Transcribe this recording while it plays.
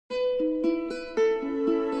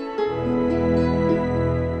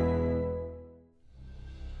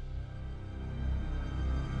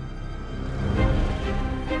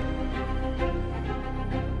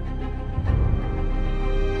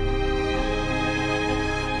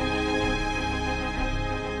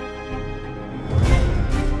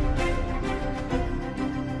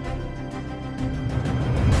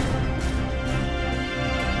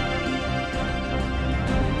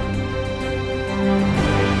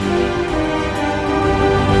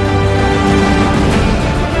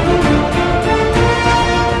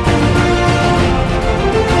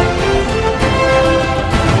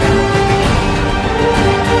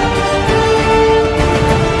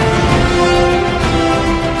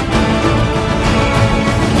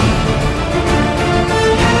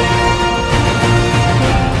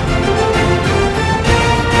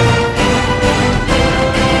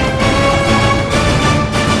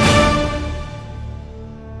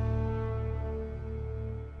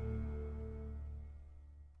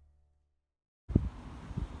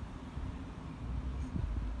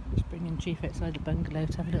and Chief outside the bungalow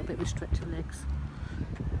to have a little bit with stretchy legs.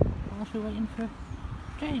 Whilst we're waiting for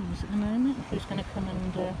James at the moment, who's going to come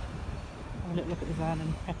and have a little look at the van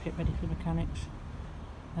and prep it ready for mechanics,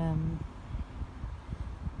 and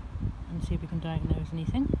see if we can diagnose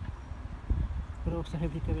anything. But also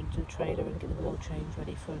hopefully go into the trailer and get the wheel change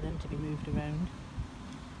ready for them to be moved around.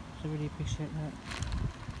 So I really appreciate that.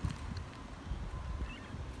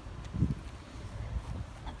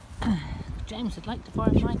 James would like to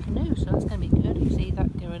borrow my canoe, so that's going to be good. You see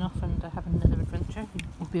that going off and having another adventure,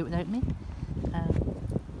 albeit without me.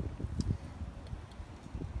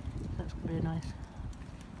 That's going to be a nice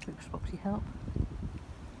quick spopsy help.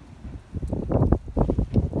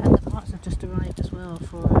 And the parts have just arrived as well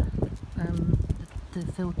for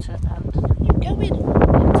the filter and you go in.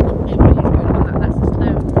 That's the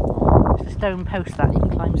stone. It's the stone post that you can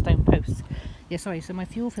climb stone posts. Yeah, sorry. So my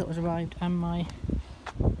fuel filter's arrived and my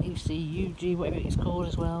UG, whatever it's called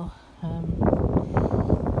as well.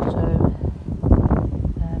 There's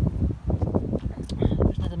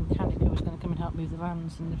another mechanic who was going to come and help move the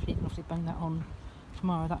vans, and if he can obviously bang that on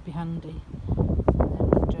tomorrow, that'd be handy. And then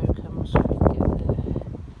when Joe comes, we can get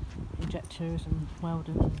the injectors and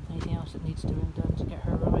welding and anything else that needs doing done to get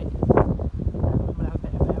her right. We'll have a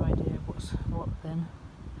better idea of what's what then.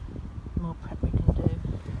 More prep we can do.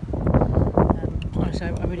 So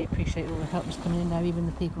I really appreciate all the help that's coming in now. Even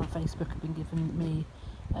the people on Facebook have been giving me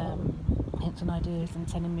hints and ideas and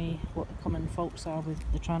telling me what the common faults are with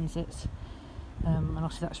the transits, and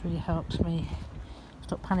obviously that's really helped me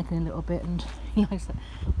stop panicking a little bit and realise that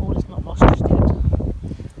all is not lost just yet.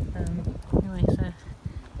 Anyway, so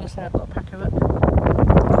I say I've got to pack her up,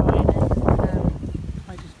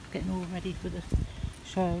 I'm just getting all ready for the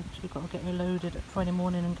show, so we've got to get her loaded at Friday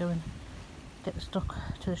morning and go and get the stock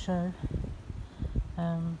to the show.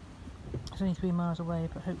 It's only 3 miles away,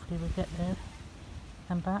 but hopefully we'll get there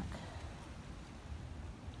and back.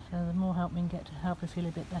 So the more help we can get to help her feel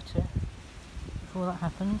a bit better before that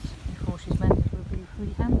happens, before she's mended, will be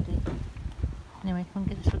really handy. Anyway, I'm going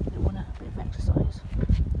to get this little one a bit of exercise.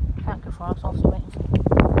 Can't go far, so I'm obviously waiting for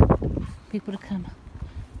people to come.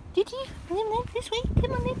 Did you? This way?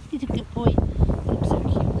 Come on then. He's a good boy. He looks so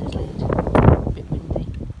cute on his lead. A bit windy.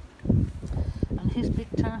 His big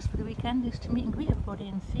task for the weekend is to meet and greet everybody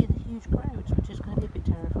and see the huge crowds, which is going to be a bit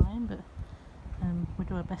terrifying, but we'll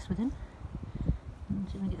do our best with him and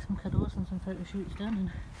see if we can get some cuddles and some photo shoots done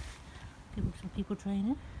and give him some people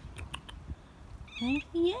training. Okay.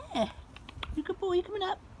 Yeah, you good boy, you coming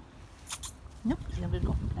up? Nope, he's going to go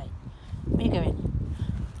off and play. Where are you going?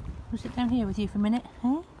 We'll sit down here with you for a minute,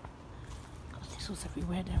 eh? Got thistles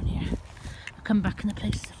everywhere down here. I'll come back and the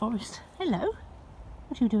place is the forest. Hello,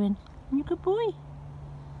 what are you doing? You good boy.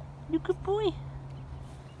 You good boy.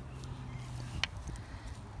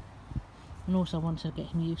 And also I want to get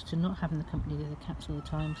him used to not having the company of the cats all the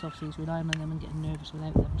time, so obviously he's relying on them and getting nervous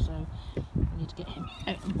without them, so I need to get him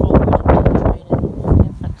out and forward and training.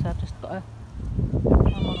 Yeah, like I said, I've just got a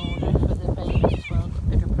pram on order for the babies as well. I've got a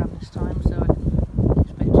bigger pram this time, so I can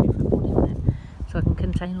expect 2 for a body on it. So I can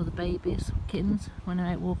contain all the babies, kittens, when they're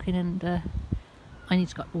out walking, and I need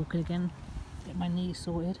to start walking again, get my knees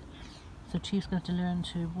sorted. So Chief's going to have to learn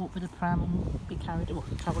to walk with the pram and be carried, or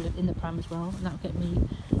travel in the pram as well, and that'll get me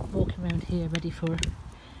walking around here ready for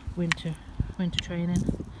winter training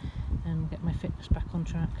and get my fitness back on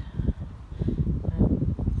track.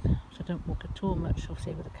 So I don't walk at all much,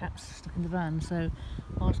 obviously, with the cats stuck in the van. So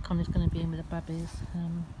whilst Connie's going to be in with the babbies,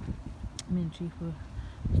 me and Chief will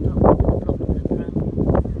start walking the block with the pram,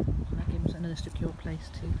 and that gives us another secure place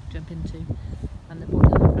to jump into. And the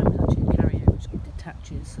body of the pram is actually a carrier which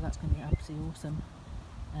detaches, so that's going to be absolutely awesome.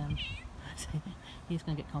 So he's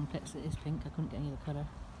going to get complex. It is pink, I couldn't get any other colour.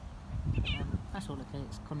 That's all okay,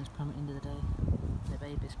 it's Connie's pram at the end of the day, the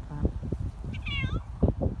baby's pram.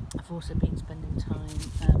 I've also been spending time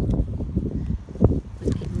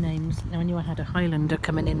with kitten names. Now I knew I had a Highlander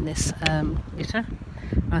coming in this litter.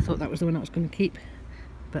 I thought that was the one I was going to keep,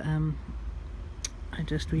 but I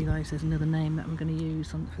just realised there's another name that I'm going to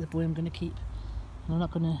use for the boy I'm going to keep. And I'm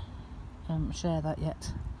not going to share that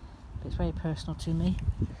yet, but it's very personal to me,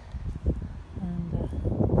 and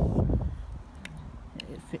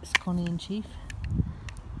it fits Connie and Chief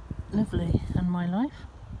lovely and my life.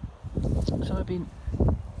 So I've been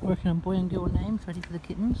working on boy and girl names ready for the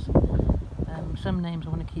kittens. Some names I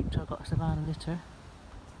want to keep till I've got a Savannah litter,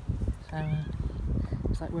 so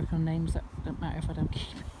it's like working on names that don't matter if I don't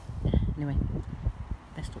keep. Anyway,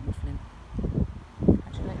 best stop waffling.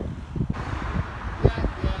 Catch you later.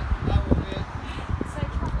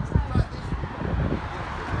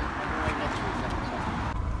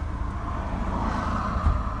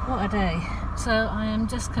 What a day. So I am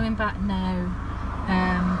just coming back now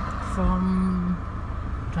from,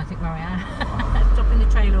 I'm trying to think where I am, dropping the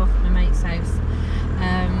trailer off at my mate's house.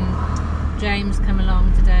 James come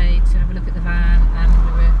along today to have a look at the van, and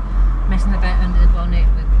we were messing about under the bonnet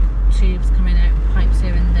with tubes coming out and pipes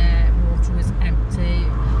here and there. Water was empty,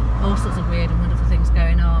 all sorts of weird and wonderful things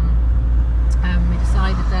going on. We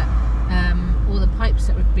decided that all the pipes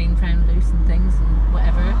that were being found loose and things and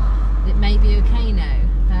whatever, it may be okay now.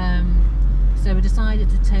 So we decided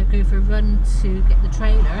to go for a run to get the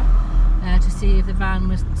trailer to see if the van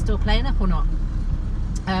was still playing up or not.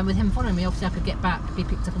 With him following me, obviously I could be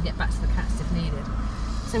picked up and get back to the cats if needed.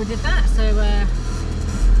 So we did that. So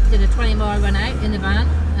did a 20-mile run out in the van,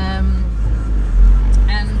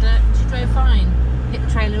 and she drove fine. Picked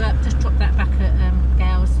the trailer up, just dropped that back at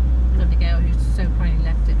Gail's, lovely Gail, who's so kindly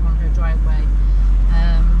left it on her driveway.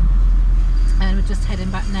 And we're just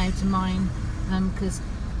heading back now to mine, because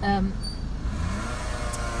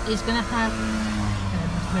he's going to have,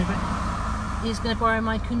 he's going to borrow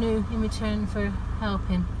my canoe in return for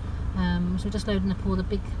helping. So we're just loading up all the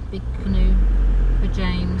big canoe for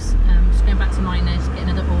James. Just going back to mine now to get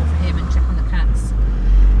another oar for him and check on the cats.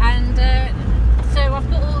 And so I've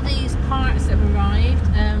got all these parts that have arrived,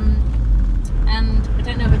 and I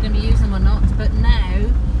don't know if we're going to be using them or not, but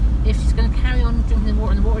now, if she's going to carry on drinking the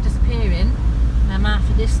water and the water disappearing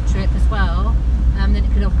after this trip as well, then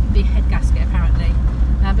it could be a head gasket apparently.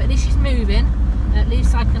 But at least she's moving, at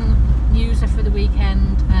least I can use her for the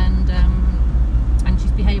weekend, and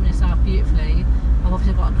she's behaving herself beautifully. I've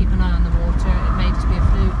obviously got to keep an eye on the water, it may just be a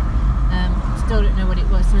fluke. Still don't know what it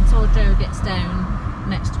was, so until Joe gets down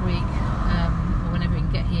next week, or whenever we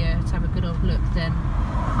can get here to have a good old look, then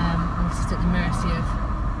I'm just at the mercy of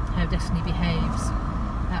how Destiny behaves.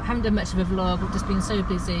 I haven't done much of a vlog, I've just been so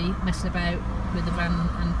busy messing about with the van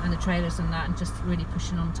and the trailers and that, and just really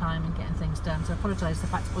pushing on time and getting things done. So I apologise for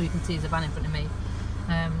the fact all you can see is a van in front of me.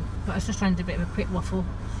 But I was just trying to do a bit of a quick waffle.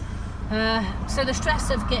 So the stress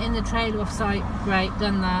of getting the trailer off site, great,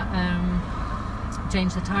 done that.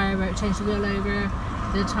 Changed the tyre, changed the wheel over.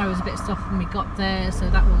 The tyre was a bit soft when we got there, so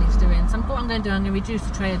that all needs doing. So what I'm going to do, I'm going to reduce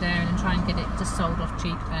the trailer down and try and get it just sold off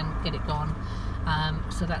cheap and get it gone.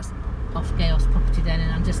 So that's off Gail's property then,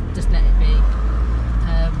 and I'm just let it be.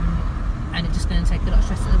 And it's just going to take a lot of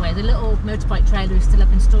stress out of the way. The little motorbike trailer is still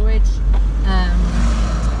up in storage,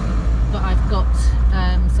 but I've got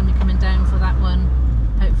somebody coming down for that one,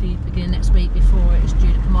 hopefully beginning next week before it's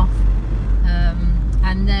due to come off.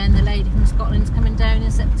 And then the lady from Scotland's coming down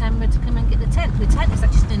in September to come and get the tent. The tent is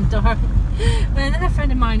actually still in dark. But another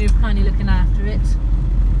friend of mine who's kindly looking after it.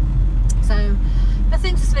 So, but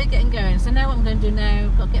things are slowly getting going. So now what I'm going to do now,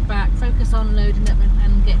 I've got to get back, focus on loading up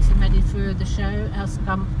and getting ready for the show, else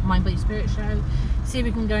Mind Body Spirit show. See if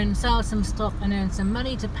we can go and sell some stuff and earn some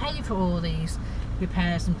money to pay for all these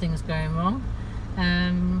repairs and things going wrong.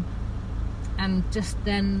 And just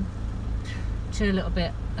then chill a little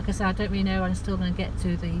bit. Like I said, I don't really know, I'm still going to get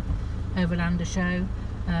to the Overlander show.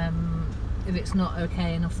 If it's not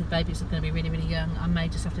okay, and obviously the babies are going to be really, really young, I may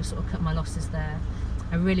just have to sort of cut my losses there.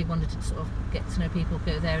 I really wanted to sort of get to know people,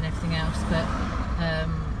 go there and everything else, but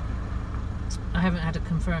I haven't had a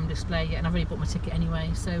confirmed display yet, and I've already bought my ticket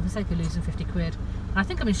anyway, so for the sake of losing 50 quid, and I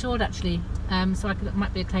think I'm insured actually, so I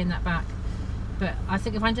might be able to claim that back. But I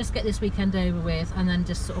think if I just get this weekend over with, and then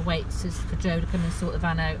just sort of wait for Joe to come and sort the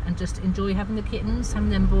van out, and just enjoy having the kittens, having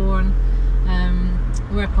them born,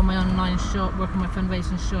 work on my online shop, work on my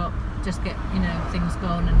fundraising shop, just get, you know, things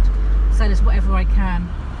going and sell us whatever I can,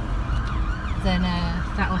 then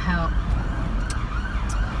that will help.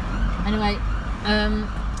 Anyway,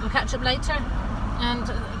 we'll catch up later, and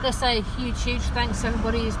I'm going to say huge thanks to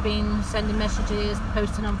everybody who's been sending messages,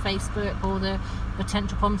 posting on Facebook, all the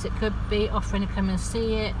potential problems it could be, offering to come and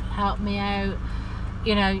see it, help me out.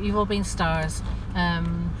 You know, you've all been stars.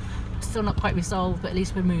 Still not quite resolved, but at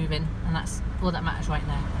least we're moving, and that's all that matters right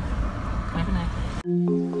now. Bye for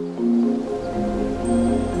now.